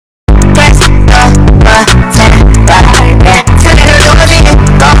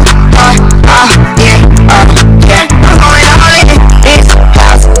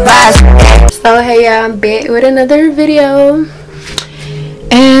Yeah, I'm back with another video,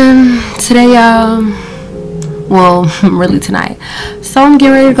 and today well, really tonight, so I'm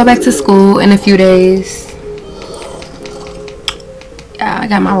getting ready to go back to school in a few days. Yeah, I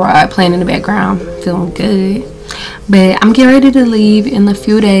got my rod playing in the background, feeling good, but I'm getting ready to leave in a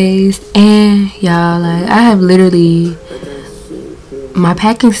few days. And y'all, like, I have literally, my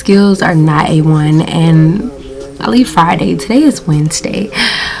packing skills are not A1, and I leave Friday. Today is Wednesday.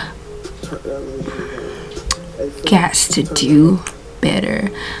 Got to do better.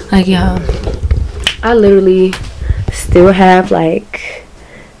 Like, y'all, I literally still have like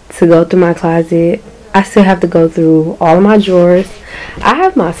to go through my closet. I still have to go through all of my drawers. I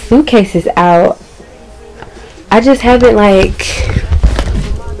have my suitcases out. I just haven't, like,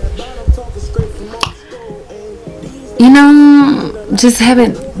 you know, just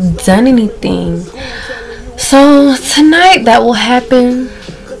haven't done anything. So tonight that will happen.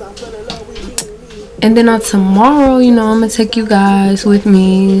 And then on tomorrow, you know, I'm gonna take you guys with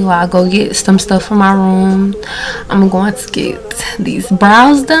me while I go get some stuff from my room. I'm going to get these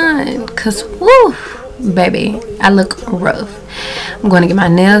brows done, cause woo, baby, I look rough. I'm going to get my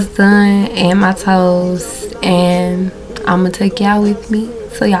nails done and my toes, and I'm gonna take y'all with me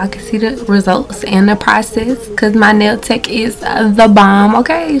so y'all can see the results and the process, cause my nail tech is the bomb.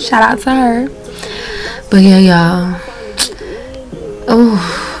 Okay, shout out to her. But yeah, y'all.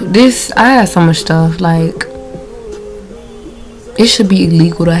 Oh, I have so much stuff. Like, it should be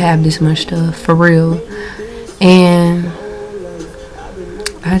illegal to have this much stuff, for real. And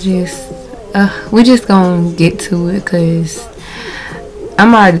I just, we just gonna get to it, cause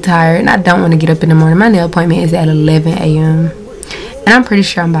I'm already tired and I don't want to get up in the morning. My nail appointment is at 11 a.m. and I'm pretty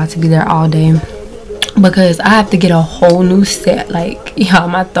sure I'm about to be there all day, because I have to get a whole new set. Like, y'all,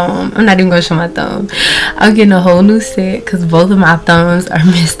 my thumb, I'm not even gonna show my thumb. I'm getting a whole new set because both of my thumbs are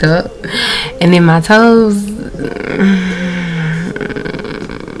messed up, and then my toes,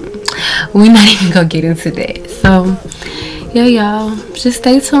 we're not even gonna get into that. So yeah, y'all, just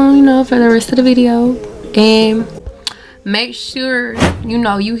stay tuned, you know, for the rest of the video, and make sure, you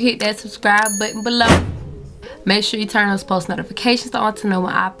know, you hit that subscribe button below. Make sure you turn those post notifications on to know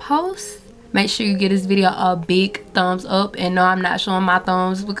when I post. Make sure you give this video a big thumbs up. And no, I'm not showing my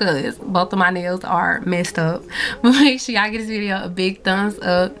thumbs because both of my nails are messed up. But make sure y'all give this video a big thumbs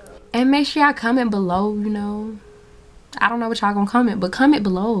up. And make sure y'all comment below, you know. I don't know what y'all gonna comment, but comment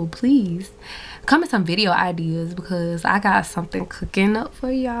below, please. Comment some video ideas, because I got something cooking up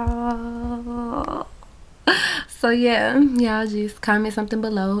for y'all. So yeah, y'all just comment something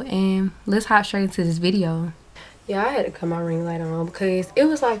below and let's hop straight into this video. Yeah, I had to cut my ring light on because it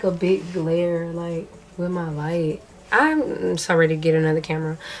was like a big glare, like, with my light. I'm so ready to get another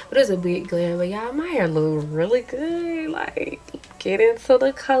camera, but it's a big glare. But y'all, my hair look really good. Like, get into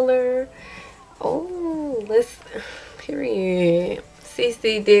the color. Oh, let's, period.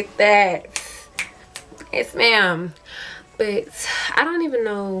 Cece did that. Yes, ma'am. But I don't even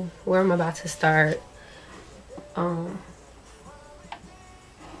know where I'm about to start. To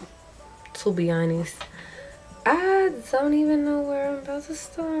be honest, I don't even know where I'm about to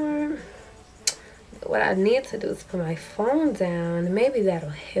start. What I need to do is put my phone down. Maybe that'll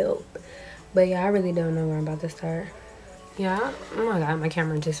help. But yeah, I really don't know where I'm about to start. Yeah, oh my god, my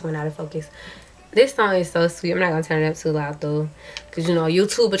camera just went out of focus. This song is so sweet. I'm not gonna turn it up too loud though, because you know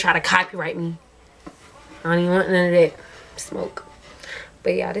YouTube will try to copyright me. I don't even want none of that smoke.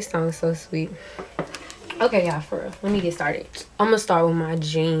 But yeah, this song is so sweet. Okay, y'all, for real, let me get started. I'm gonna start with my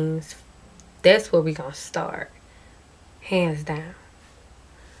jeans. That's where we gonna start, hands down.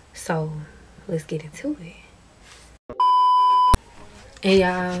 So let's get into it. And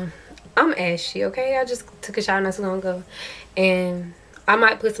y'all, I'm ashy, okay? I just took a shower not too long ago, and I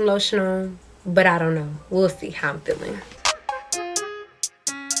might put some lotion on, but I don't know. We'll see how I'm feeling.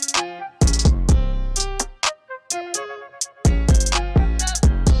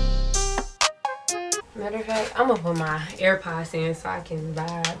 Matter of fact, I'm gonna put my AirPods in so I can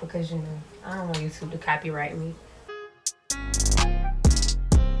vibe, because, you know, I don't want YouTube to copyright me.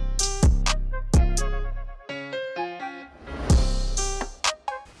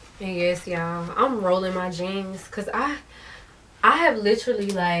 And yes, y'all, I'm rolling my jeans because I have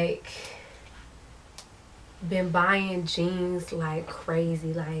literally, like, been buying jeans like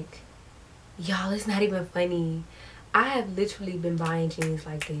crazy. Like, y'all, it's not even funny. I have literally been buying jeans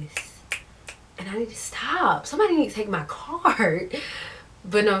like this. And I need to stop. Somebody need to take my card.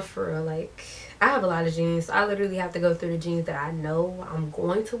 But no, for real, like, I have a lot of jeans. So I literally have to go through the jeans that I know I'm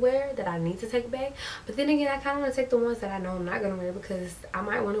going to wear, that I need to take back. But then again, I kind of want to take the ones that I know I'm not going to wear, because I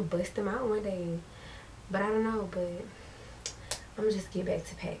might want to bust them out one day. But I don't know. But I'm going to just get back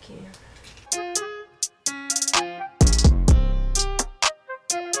to packing.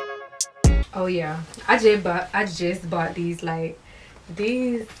 Oh yeah, I just bought these. Like,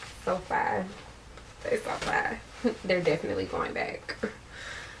 these so fire. They so fire. They're definitely going back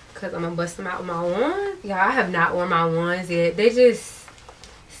because I'm gonna bust them out with my ones. Yeah, I have not worn my ones yet. They just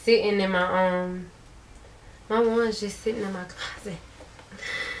sitting in my ones just sitting in my closet.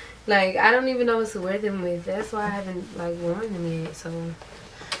 Like, I don't even know what to wear them with. That's why I haven't like worn them yet. So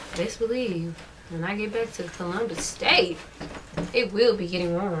best believe when I get back to Columbus State, it will be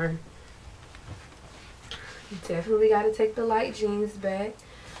getting worn. Definitely got to take the light jeans back.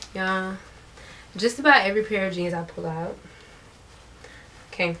 Yeah, just about every pair of jeans I pull out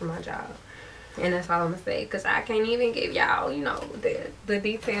came from my job. And that's all I'm gonna say, because I can't even give y'all, you know, the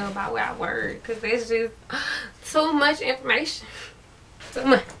detail about where I work, because it's just too much information. Too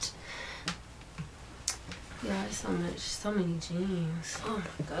much. Yeah, it's so many jeans. Oh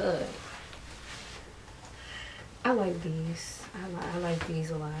my god. I like these. I like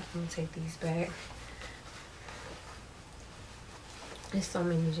these a lot. I'm gonna take these back. There's so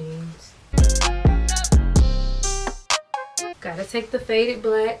many jeans. Gotta take the faded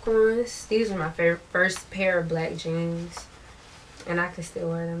black ones. These are my first pair of black jeans. And I can still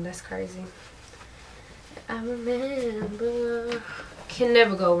wear them. That's crazy. I remember. Can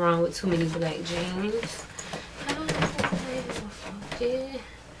never go wrong with too many black jeans. Yeah.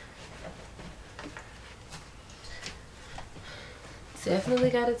 Definitely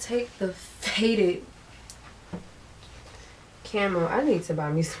gotta take the faded camo. I need to buy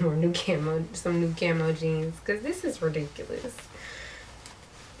me some new camo jeans, because this is ridiculous.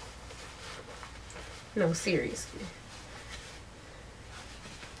 No, seriously.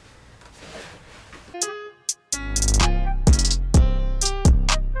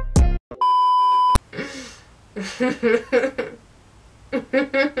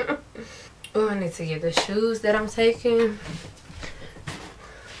 Oh, I need to get the shoes that I'm taking.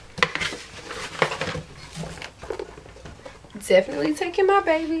 Definitely taking my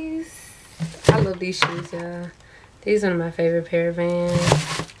babies. I love these shoes, y'all. These are my favorite pair of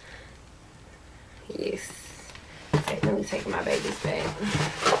Vans. Yes. Definitely taking my babies back.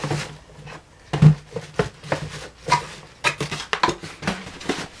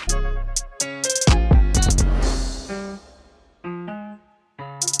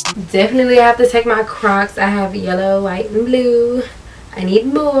 Definitely have to take my Crocs. I have yellow, white, and blue. I need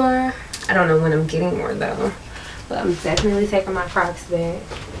more. I don't know when I'm getting more though. But I'm definitely taking my Crocs back.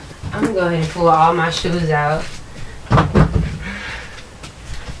 I'm gonna go ahead and pull all my shoes out.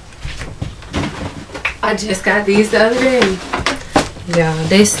 I just got these the other day. Yeah,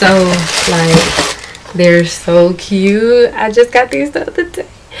 they're so cute. I just got these the other day.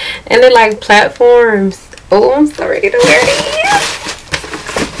 And they're like platforms. Oh, I'm so ready to wear these.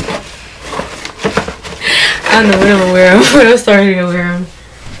 I know when I'm gonna wear them, but I'm so ready to wear them.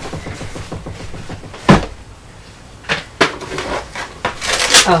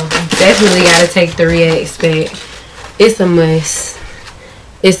 Oh, definitely gotta take the Reacts back. It's a must.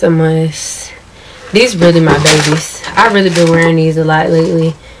 It's a must. These really my babies. I've really been wearing these a lot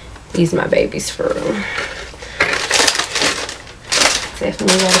lately. These my babies for real.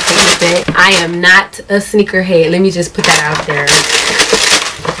 Definitely gotta take it back. I am not a sneakerhead. Let me just put that out there.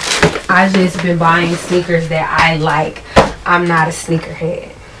 I've just been buying sneakers that I like. I'm not a sneakerhead.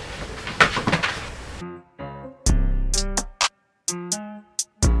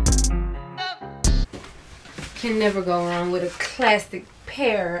 Can never go wrong with a classic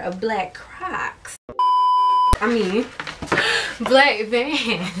pair of black Crocs. I mean, black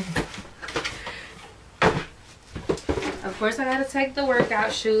Vans. Of course, I gotta take the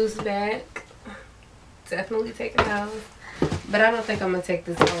workout shoes back. Definitely taking those. But I don't think I'm gonna take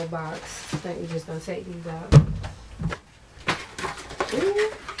this whole box. I think we're just gonna take these out.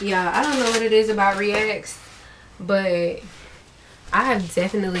 Ooh. Yeah, I don't know what it is about Reacts, but I have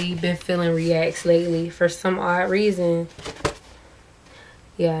definitely been feeling Reacts lately for some odd reason.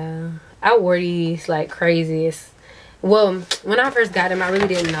 Yeah, I wore these like crazy. Well, when I first got them, I really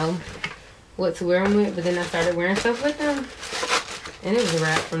didn't know what to wear them with, but then I started wearing stuff with them, and it was a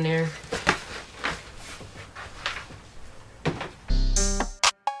wrap from there.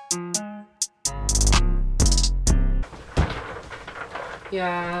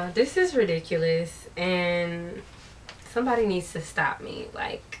 Yeah, this is ridiculous, and somebody needs to stop me.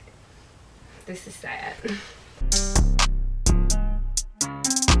 Like, this is sad.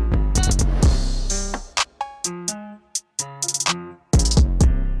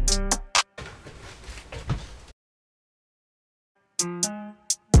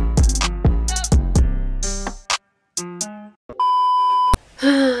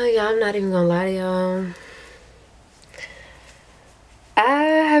 Yeah, I'm not even gonna lie to y'all.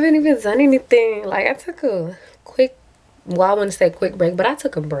 haven't even done anything. Like, I took a quick, well, I wouldn't say quick break, but I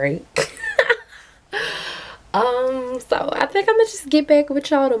took a break. So I think I'm gonna just get back with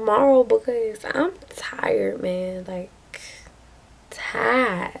y'all tomorrow because I'm tired, man. Like,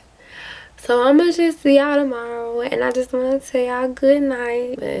 tired. So I'm gonna just see y'all tomorrow, and I just want to tell y'all good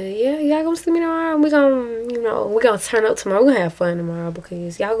night. But yeah, y'all gonna see me tomorrow. We gonna, you know, we gonna turn up tomorrow. We gonna have fun tomorrow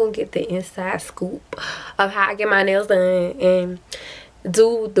because y'all gonna get the inside scoop of how I get my nails done and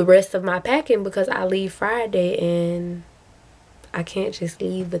do the rest of my packing because I leave Friday and I can't just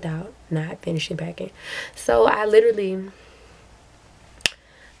leave without not finishing packing. So I literally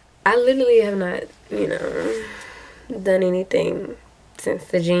have not, you know, done anything since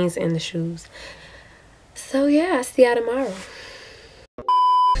the jeans and the shoes. So yeah, I'll see y'all tomorrow.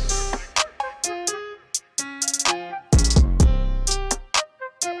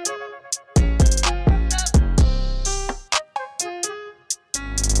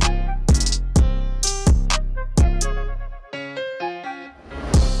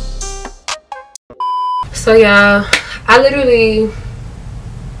 So y'all, I literally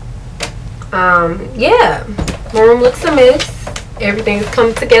yeah, my room looks a mess. Everything's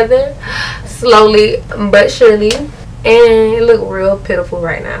come together slowly but surely, and it look real pitiful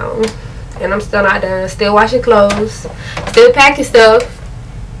right now. And I'm still not done. Still washing clothes, still packing stuff,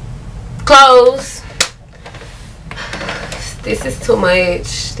 clothes. This is too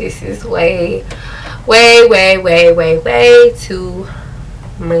much. This is way too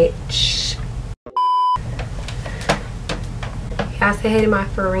much. Y'all say hey to my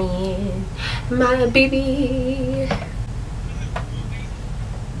friend, my baby.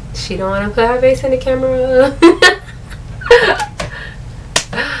 She don't want to put her face in the camera.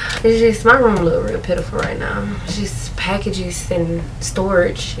 It's just, my room look real pitiful right now. It's just packages and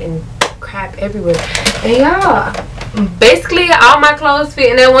storage and crap everywhere. And y'all, basically all my clothes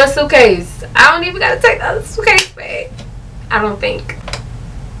fit in that one suitcase. I don't even gotta take the other suitcase back, I don't think.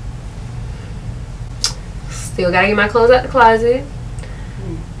 Still gotta get my clothes out the closet.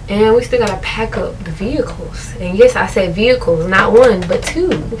 And we still gotta pack up the vehicles. And yes, I said vehicles, not one, but two.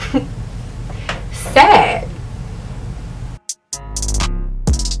 Sad.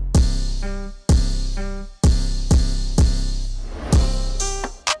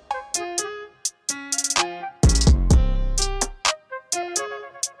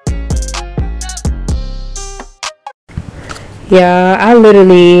 Yeah, I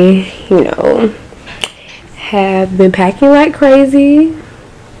literally, you know, have been packing like crazy.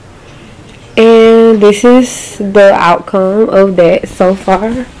 And this is the outcome of that so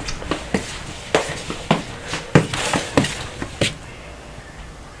far.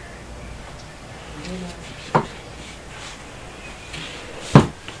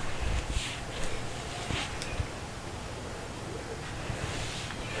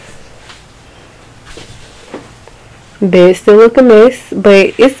 Bed still look a mess,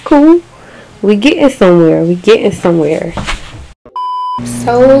 but it's cool. We getting somewhere. We getting somewhere.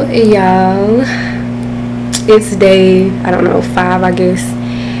 So y'all, it's day, I don't know, 5 I guess,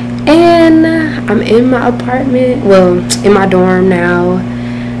 and I'm in my apartment, well, in my dorm now.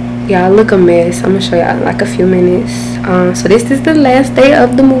 Y'all look a mess. I'm gonna show y'all in like a few minutes. So this is the last day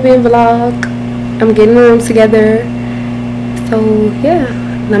of the moving vlog. I'm getting the room together, so yeah,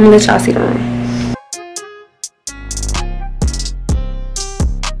 let me let y'all see the room.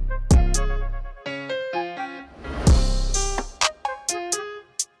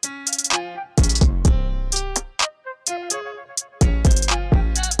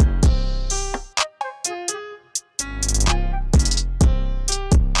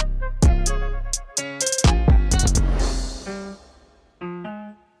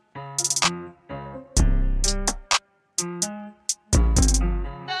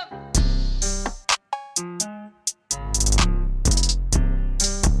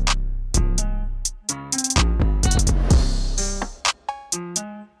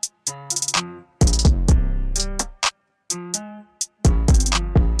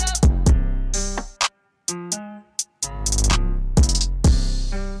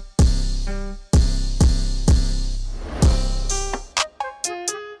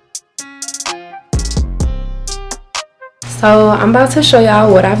 So I'm about to show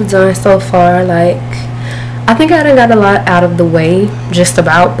y'all what I've done so far. Like, I think I done got a lot out of the way, just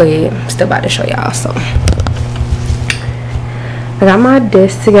about, but I'm still about to show y'all. So I got my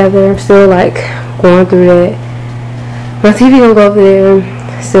desk together. I'm still like going through that. My TV gonna go over there.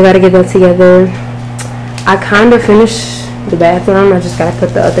 Still gotta get that together. I kind of finished the bathroom. I just gotta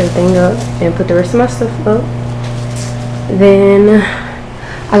put the other thing up and put the rest of my stuff up. Then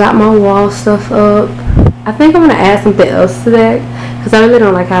I got my wall stuff up. I think I'm gonna add something else to that because I really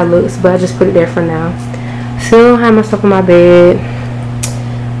don't like how it looks, but I just put it there for now. Still don't have my stuff on my bed.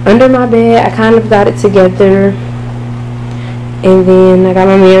 Under my bed, I kind of got it together. And then I got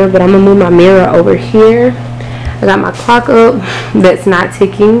my mirror, but I'm gonna move my mirror over here. I got my clock up that's not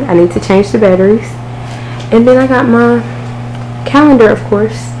ticking. I need to change the batteries. And then I got my calendar, of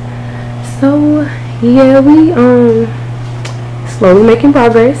course. So yeah, we slowly making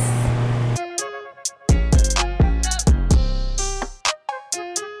progress.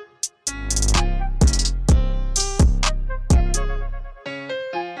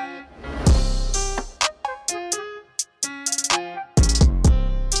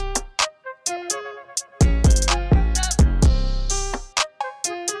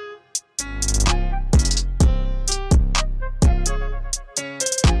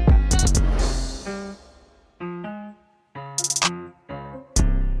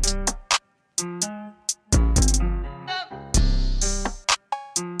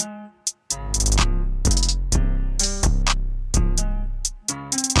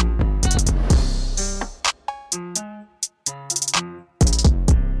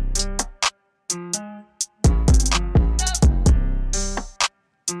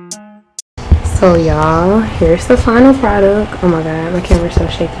 So y'all, here's the final product. Oh my god, my camera's so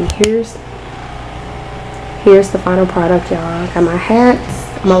shaky. Here's the final product, y'all. Got my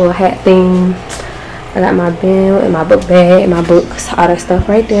hats, my little hat thing. I got my bin and my book bag and my books, all that stuff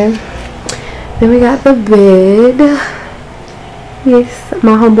right there. Then we got the bed. Yes,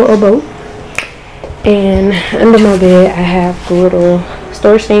 my humble abode. And under my bed I have the little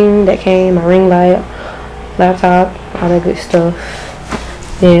storage thing that came, my ring light, laptop, all that good stuff.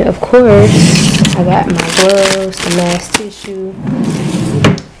 Then of course I got my gloves, the mask, tissue,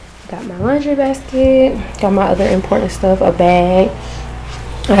 got my laundry basket, got my other important stuff, a bag.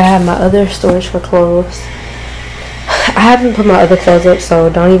 I have my other storage for clothes. I haven't put my other clothes up, so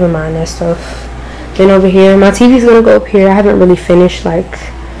don't even mind that stuff. Then over here, my TV's gonna go up here. I haven't really finished like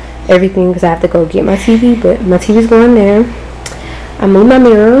everything because I have to go get my TV, but my TV's going there. I moved my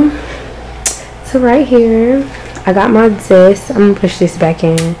mirror to right here. I got my desk. I'm gonna push this back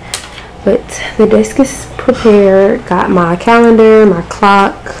in. But the desk is prepared. Got my calendar, my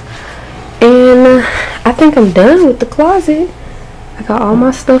clock, and I think I'm done with the closet. I got all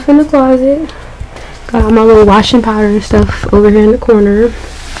my stuff in the closet. Got all my little washing powder and stuff over here in the corner.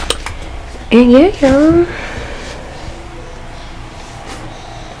 And yeah, y'all.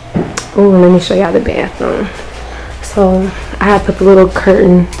 Oh, let me show y'all the bathroom. So I had put the little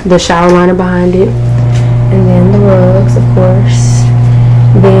curtain, the shower liner behind it, and then the rugs, of course.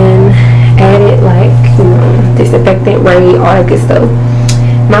 Then added like, you know, disinfectant, spray, all that good stuff.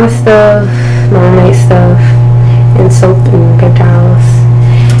 My stuff, my roommate's stuff, and soap and paper towels.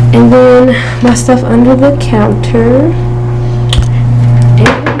 And then my stuff under the counter. And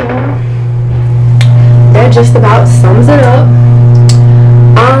yeah, that just about sums it up.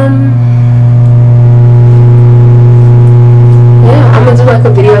 Yeah, I'm gonna do like a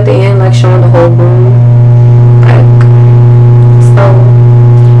video at the end, like showing the whole room.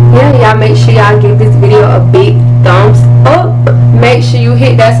 Yeah, y'all make sure y'all give this video a big thumbs up. Make sure you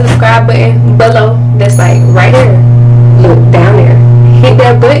hit that subscribe button below. That's like right there. Look down there. Hit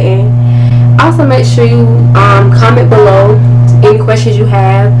that button. Also make sure you comment below any questions you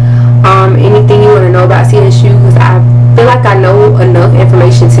have, anything you want to know about CSU, because I feel like I know enough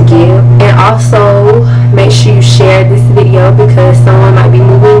information to give. And also make sure you share this video because someone might be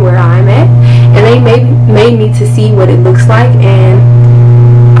moving where I'm at and they may need to see what it looks like. And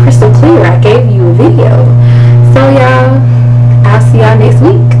crystal clear, I gave you a video. So y'all, I'll see y'all next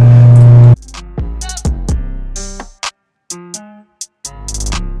week.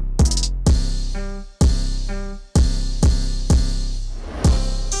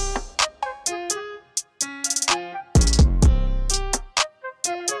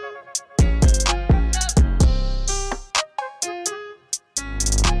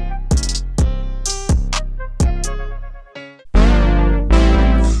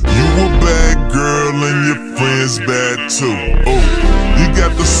 Bad too. Oh, you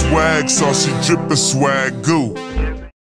got the swag, so she drippin' swag goo.